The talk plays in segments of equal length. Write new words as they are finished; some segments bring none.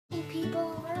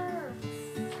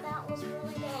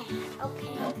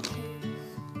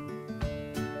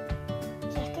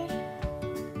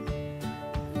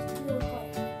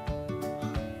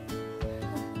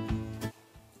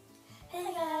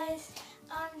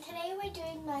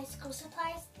my school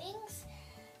supplies things.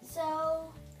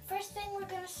 So first thing we're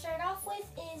going to start off with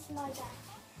is my backpack.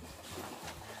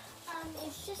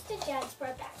 It's just a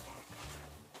Jasper backpack.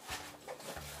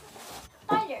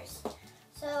 Binders.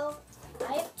 So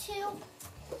I have two,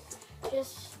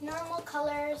 just normal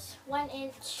colors, 1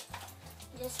 inch,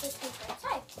 just with paper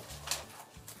inside.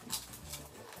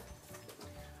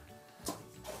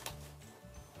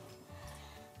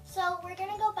 So we're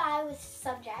gonna go by with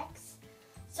subjects.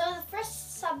 So the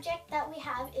first subject that we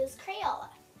have is Crayola.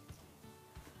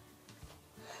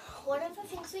 One of the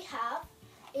things we have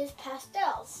is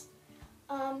pastels.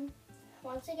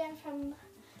 Once again from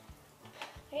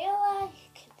Crayola, you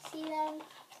can see them.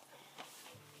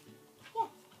 Yeah.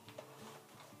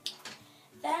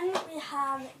 Then we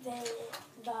have the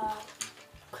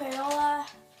Crayola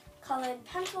colored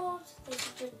pencils. This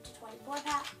is just a 24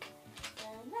 pack.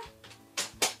 And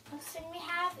Next thing we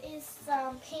have is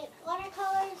some paint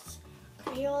watercolors,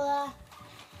 Crayola.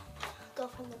 Go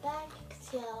from the back, you can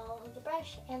see all of the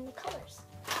brush and the colors.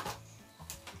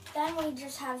 then we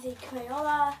just have the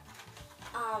Crayola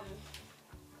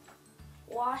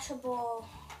washable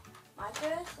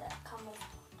markers that come with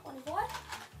 24.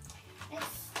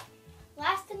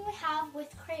 Last thing we have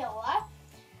with Crayola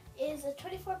is a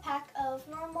 24 pack of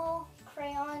normal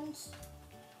crayons.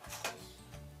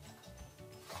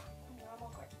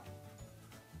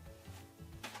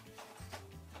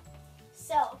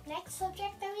 So, next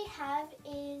subject that we have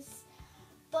is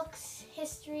books,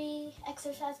 history,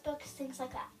 exercise books, things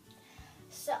like that.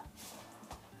 So,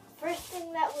 first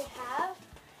thing that we have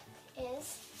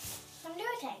is some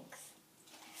Durtanks.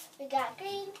 We got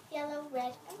green, yellow,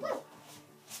 red, and blue.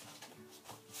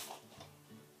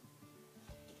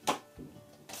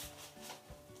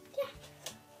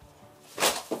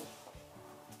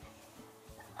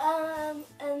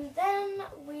 And then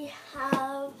we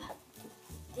have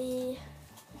the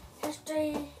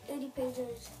history 80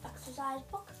 pages exercise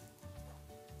book.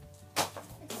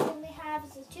 Next thing we have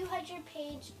is a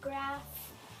 200-page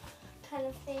graph kind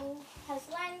of thing. Has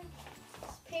lines,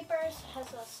 papers, has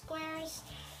squares,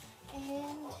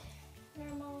 and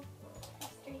normal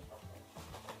history.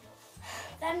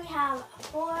 Then we have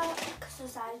 4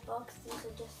 exercise books. These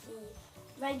are just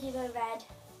the regular red,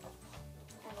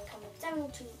 and they come with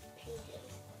 72 pages.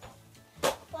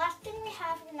 The last thing we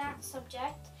have in that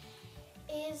subject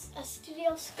is a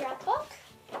studio scrapbook.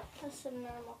 Has some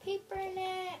normal paper in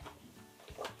it,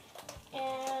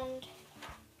 and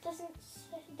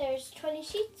there's 20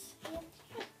 sheets.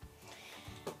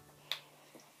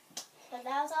 So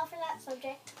that was all for that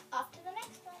subject. Off to the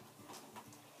next one.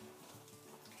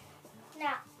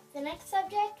 Now, the next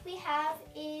subject we have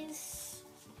is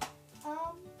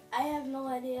I have no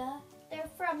idea. they're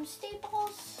from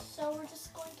Staples, so we're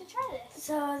just going to try this.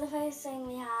 So the first thing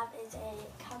we have is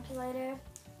a calculator,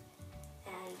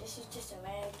 and this is just a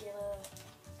regular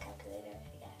calculator.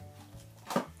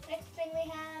 Yeah. Next thing we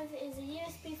have is a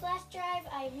USB flash drive.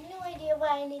 I have no idea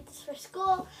why I need this for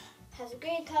school. It has a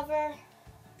green cover.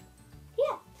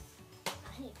 Yeah.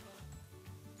 I need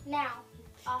one. Now,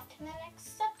 off to the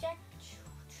next subject.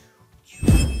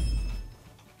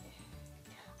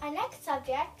 Our next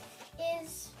subject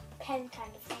is pen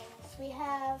kind of things. We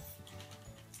have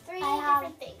 3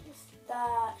 different things.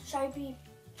 The Sharpie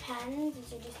pens,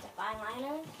 these are just the fine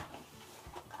liners.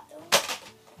 Got those.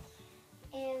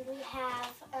 And we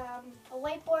have a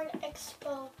whiteboard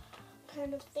expo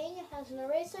kind of thing. It has an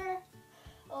eraser,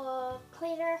 a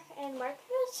cleaner, and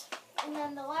markers. And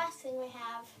then the last thing we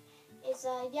have is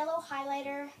a yellow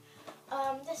highlighter.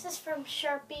 This is from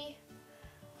Sharpie,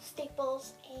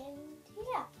 Staples, and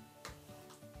yeah.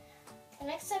 The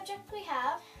next subject we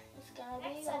have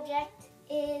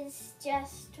is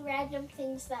just random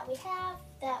things that we have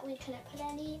that we couldn't put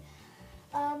any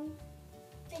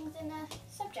things in the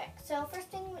subject. So first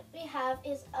thing we have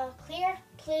is a clear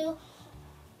blue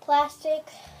plastic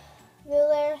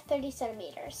ruler, 30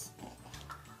 centimeters.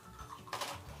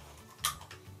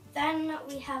 Then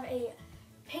we have a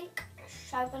pink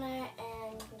sharpener,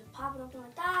 and you can pop it open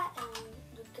like that, and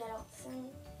you get out the thing,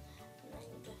 and then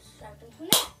you just sharpen from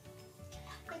there.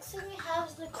 Next thing we have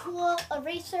is the cool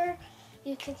eraser.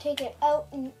 You can take it out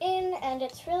and in, and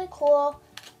it's really cool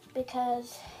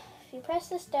because if you press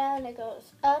this down, it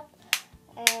goes up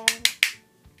and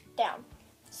down.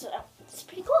 So it's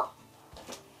pretty cool.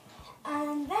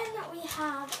 And then we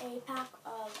have a pack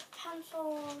of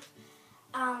pencils.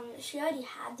 She already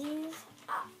had these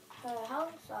at her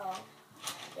house, so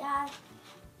yeah,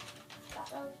 got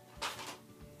those.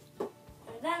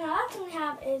 And then the last thing we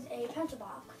have is a pencil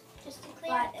box. Just to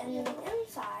clean But it. in the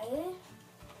inside,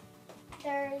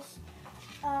 There's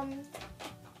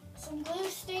some glue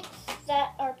sticks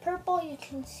that are purple. You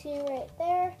can see right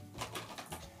there.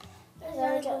 There's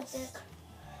They're another glue just stick.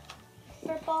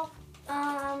 purple.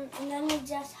 And then we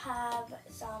just have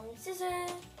some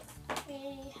scissors,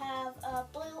 We have a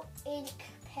blue ink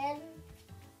pen.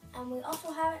 and we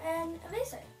also have an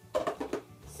eraser.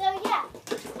 So yeah,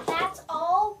 that's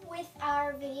all with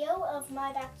our video of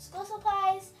my back to school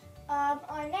supplies.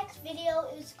 Our next video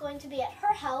is going to be at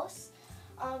her house.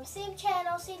 Same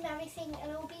channel, same everything,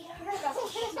 and it will be her back to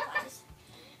school supplies.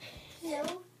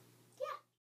 So